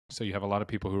So you have a lot of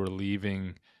people who are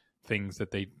leaving things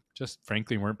that they just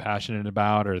frankly weren't passionate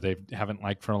about, or they haven't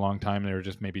liked for a long time. They were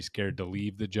just maybe scared to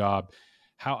leave the job.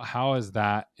 How has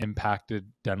that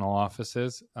impacted dental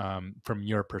offices from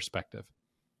your perspective?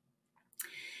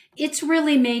 It's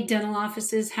really made dental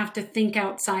offices have to think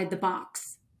outside the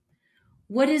box.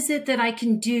 What is it that I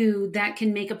can do that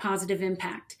can make a positive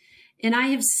impact? And I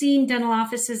have seen dental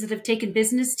offices that have taken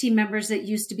business team members that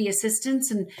used to be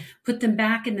assistants and put them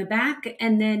back in the back,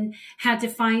 and then had to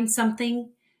find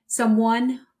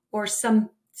someone, or some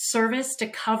service to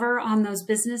cover on those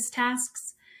business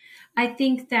tasks. I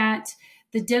think that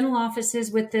the dental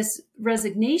offices with this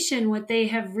resignation, what they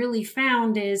have really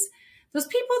found is those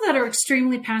people that are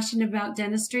extremely passionate about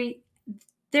dentistry,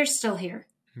 they're still here.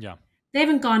 Yeah. They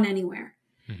haven't gone anywhere.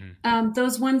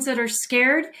 Those ones that are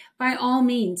scared, by all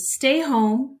means, stay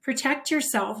home, protect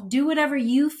yourself, do whatever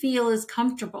you feel is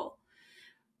comfortable.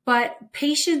 But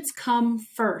patients come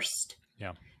first.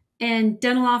 Yeah. And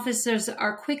dental officers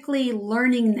are quickly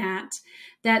learning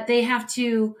that they have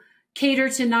to cater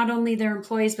to not only their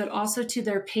employees, but also to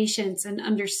their patients, and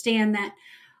understand that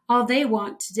all they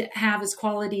want to have is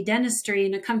quality dentistry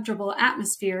and a comfortable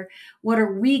atmosphere. What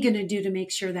are we going to do to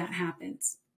make sure that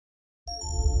happens?